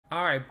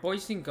Alright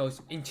boys and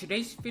girls, in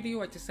today's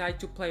video I decided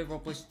to play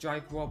Roblox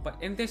Drive World,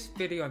 but in this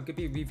video I'm gonna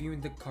be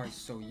reviewing the cars.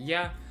 So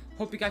yeah,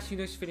 hope you guys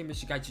enjoy this video. Make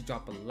sure you guys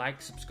drop a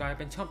like,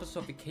 subscribe, and turn on post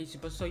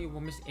notifications so you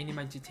won't miss any of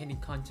my entertaining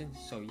content.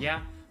 So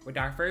yeah,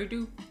 without further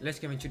ado, let's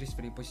get into this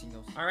video boys and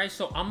girls. Alright,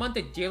 so I'm on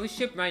the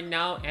dealership right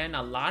now and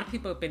a lot of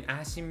people have been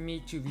asking me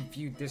to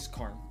review this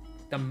car,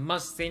 the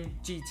Mustang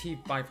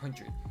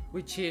GT500,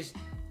 which is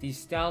the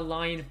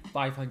Stelline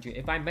 500.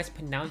 If I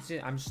mispronounce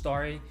it, I'm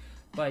sorry.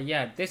 But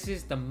yeah, this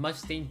is the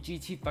Mustang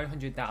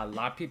GT500 that a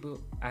lot of people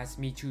asked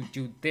me to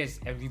do this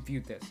and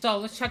review this. So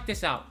let's check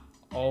this out.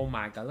 Oh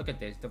my god, look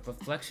at this. The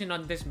reflection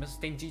on this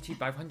Mustang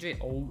GT500.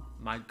 Oh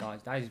my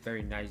gosh, that is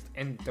very nice.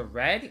 And the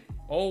red,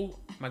 oh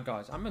my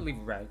gosh, I'm gonna leave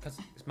red because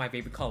it's my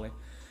favorite color.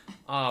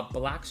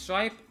 Black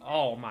stripe.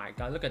 Oh my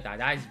god, look at that.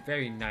 That is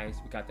very nice.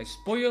 We got the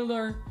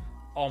spoiler.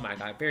 Oh my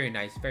god, very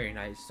nice, very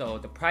nice. So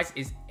the price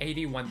is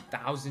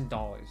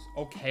 $81,000.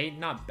 Okay,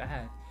 not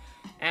bad.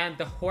 And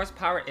the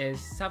horsepower is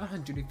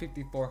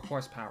 754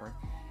 horsepower,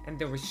 and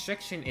the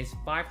restriction is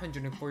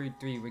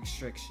 543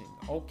 restriction.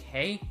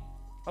 Okay,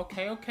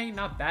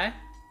 not bad.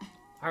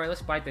 All right,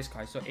 let's buy this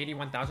car. So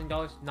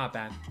 $81,000, not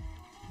bad.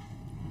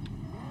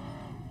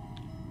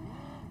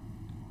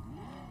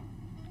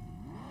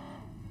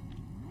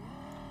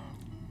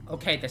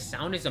 Okay, the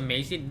sound is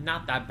amazing,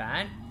 not that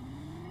bad.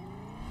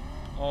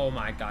 Oh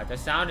my god, the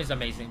sound is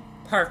amazing.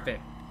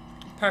 Perfect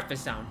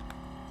sound.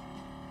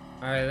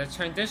 Alright, let's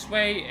turn this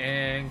way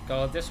and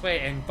go this way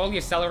and fully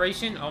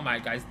acceleration. Oh my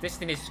guys, this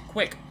thing is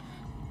quick.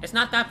 It's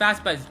not that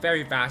fast, but it's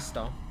very fast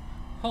though.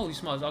 Holy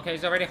smokes. Okay,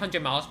 it's already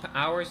 100 miles per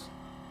hour.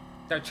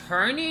 The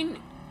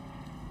turning,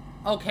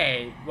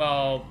 okay,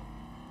 well,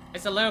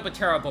 it's a little bit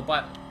terrible,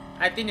 but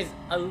I think it's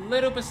a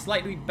little bit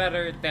slightly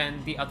better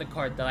than the other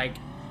car, like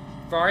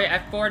Ferrari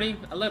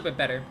F40, a little bit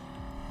better.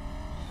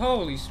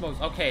 Holy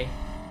smokes. Okay.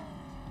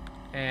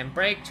 And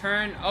brake,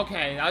 turn.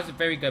 Okay, that was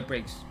very good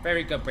brakes.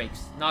 Very good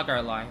brakes. Not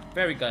gonna lie.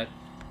 Very good.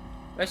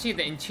 Let's see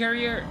the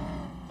interior.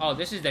 Oh,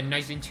 this is the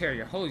nice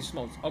interior. Holy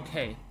smokes.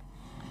 Okay.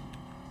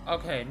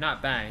 Okay,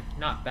 not bad.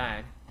 Not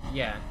bad.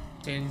 Yeah.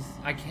 Since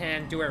I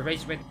can't do a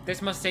race with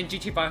this Mustang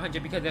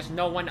GT500 because there's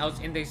no one else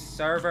in this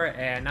server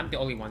and I'm the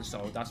only one,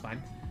 so that's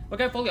fine. We're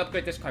gonna fully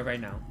upgrade this car right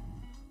now.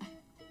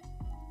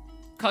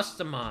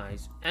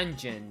 Customize.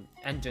 Engine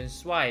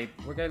swipe.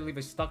 We're gonna leave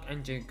a stock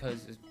engine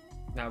because it's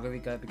not really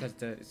good because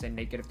it's a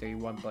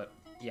 -31, but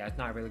yeah, it's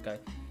not really good.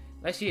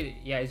 Let's see.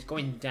 Yeah, it's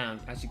going down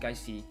as you guys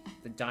see.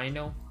 The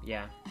dyno,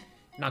 yeah,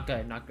 not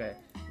good.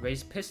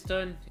 Raise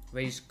piston,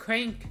 raise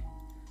crank,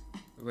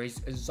 raise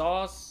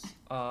exhaust,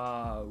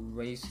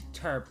 raise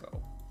turbo.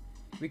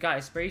 We got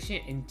aspiration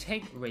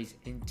intake, raise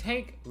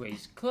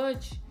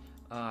clutch,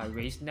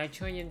 raise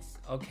nitrogens.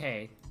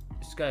 Okay,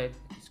 it's good.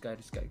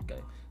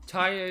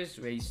 Tires,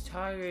 raise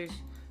tires,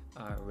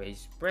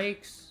 raise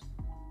brakes,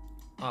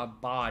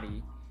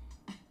 body.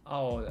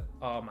 Oh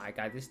my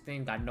god, this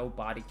thing got no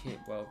body kit.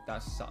 Well,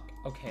 that suck.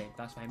 Okay,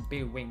 that's fine.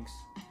 Big wings.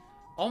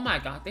 Oh my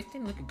god, this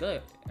thing looking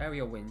good.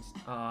 Aerial wings.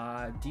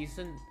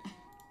 Decent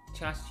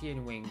chassis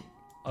and wing.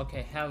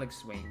 Okay,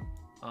 helix wing.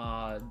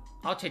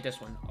 I'll take this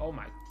one. Oh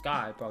my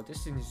god, bro,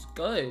 this thing is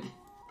good.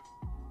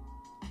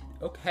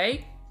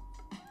 Okay,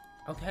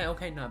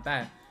 not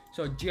bad.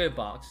 So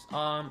gearbox.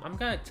 I'm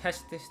gonna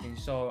test this thing.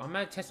 So I'm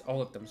gonna test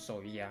all of them.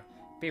 So yeah,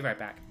 be right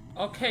back.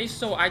 Okay,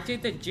 so I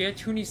did the gear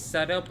tuning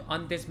setup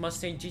on this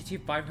Mustang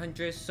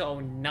GT500. So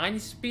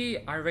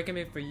 9-speed, I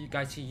recommend for you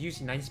guys to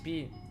use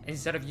 9-speed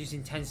instead of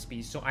using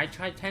 10-speed. So I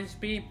tried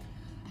 10-speed.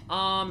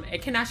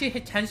 It can actually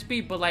hit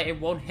 10-speed, but like it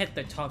won't hit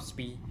the top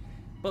speed.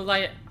 But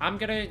like I'm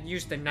gonna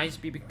use the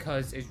 9-speed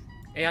because it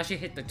actually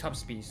hit the top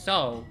speed.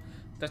 So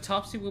the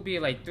top speed will be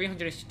like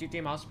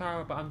 363 miles per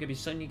hour. But I'm gonna be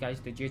showing you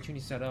guys the gear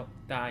tuning setup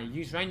that I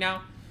use right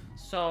now.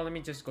 So let me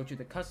just go to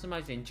the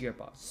customize and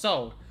gearbox.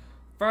 So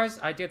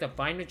first, I did the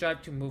final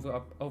drive to move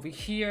up over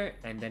here,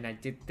 and then I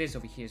did this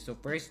over here. So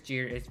first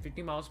gear is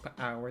 50 miles per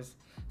hour,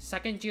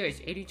 second gear is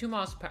 82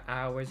 miles per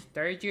hour,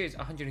 third gear is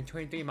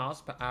 123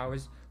 miles per hour,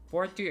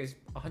 fourth gear is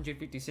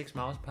 156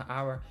 miles per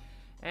hour,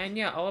 and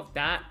yeah, all of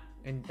that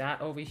and that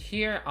over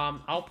here,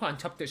 I'll put on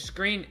top of the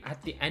screen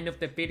at the end of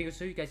the video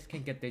so you guys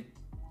can get the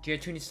gear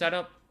tuning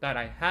setup that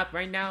I have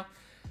right now,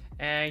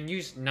 and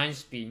use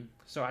 9-speed.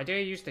 So I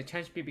didn't use the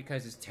 10-speed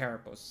because it's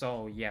terrible.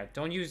 So yeah,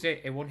 don't use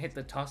it. It won't hit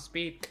the top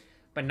speed.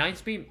 But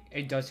 9-speed,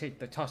 it does hit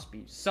the top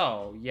speed.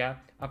 So, yeah,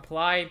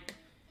 apply.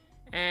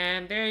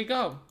 And there you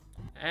go.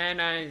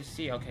 And I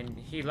see, okay,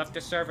 he left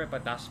the server,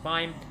 but that's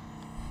fine.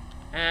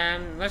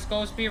 And let's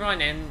go speed run,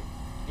 and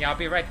yeah, I'll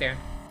be right there.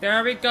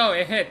 There we go,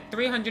 it hit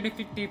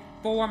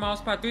 354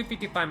 miles per hour,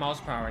 355 miles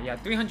per hour. Yeah,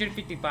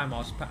 355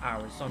 miles per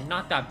hour, so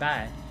not that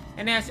bad.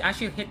 And it has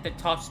actually hit the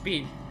top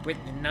speed with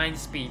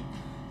 9-speed.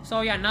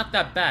 So yeah, not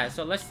that bad.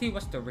 So let's see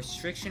what's the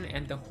restriction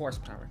and the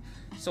horsepower.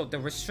 So the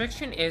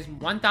restriction is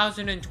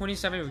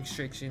 1,027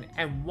 restriction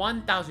and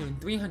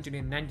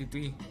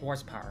 1,393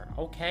 horsepower.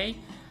 Okay,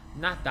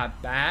 not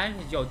that bad.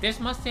 Yo, this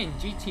Mustang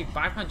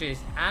GT500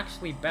 is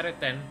actually better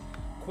than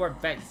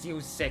Corvette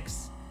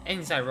ZO6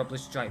 inside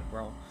Roblox Drive,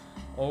 bro.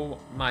 Oh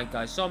my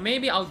god. So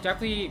maybe I'll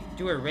definitely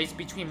do a race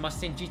between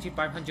Mustang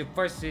GT500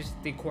 versus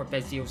the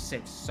Corvette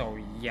ZO6. So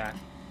yeah,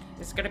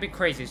 it's gonna be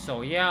crazy.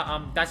 So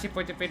yeah, that's it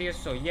for the video.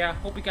 So yeah,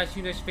 hope you guys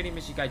enjoyed this video.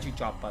 Make sure you guys do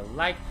drop a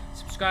like,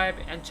 subscribe,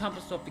 and turn on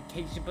the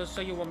notification bell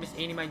so you won't miss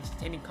any of my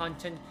entertaining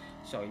content.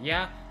 So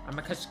yeah, I'm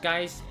gonna catch you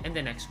guys in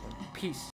the next one. Peace.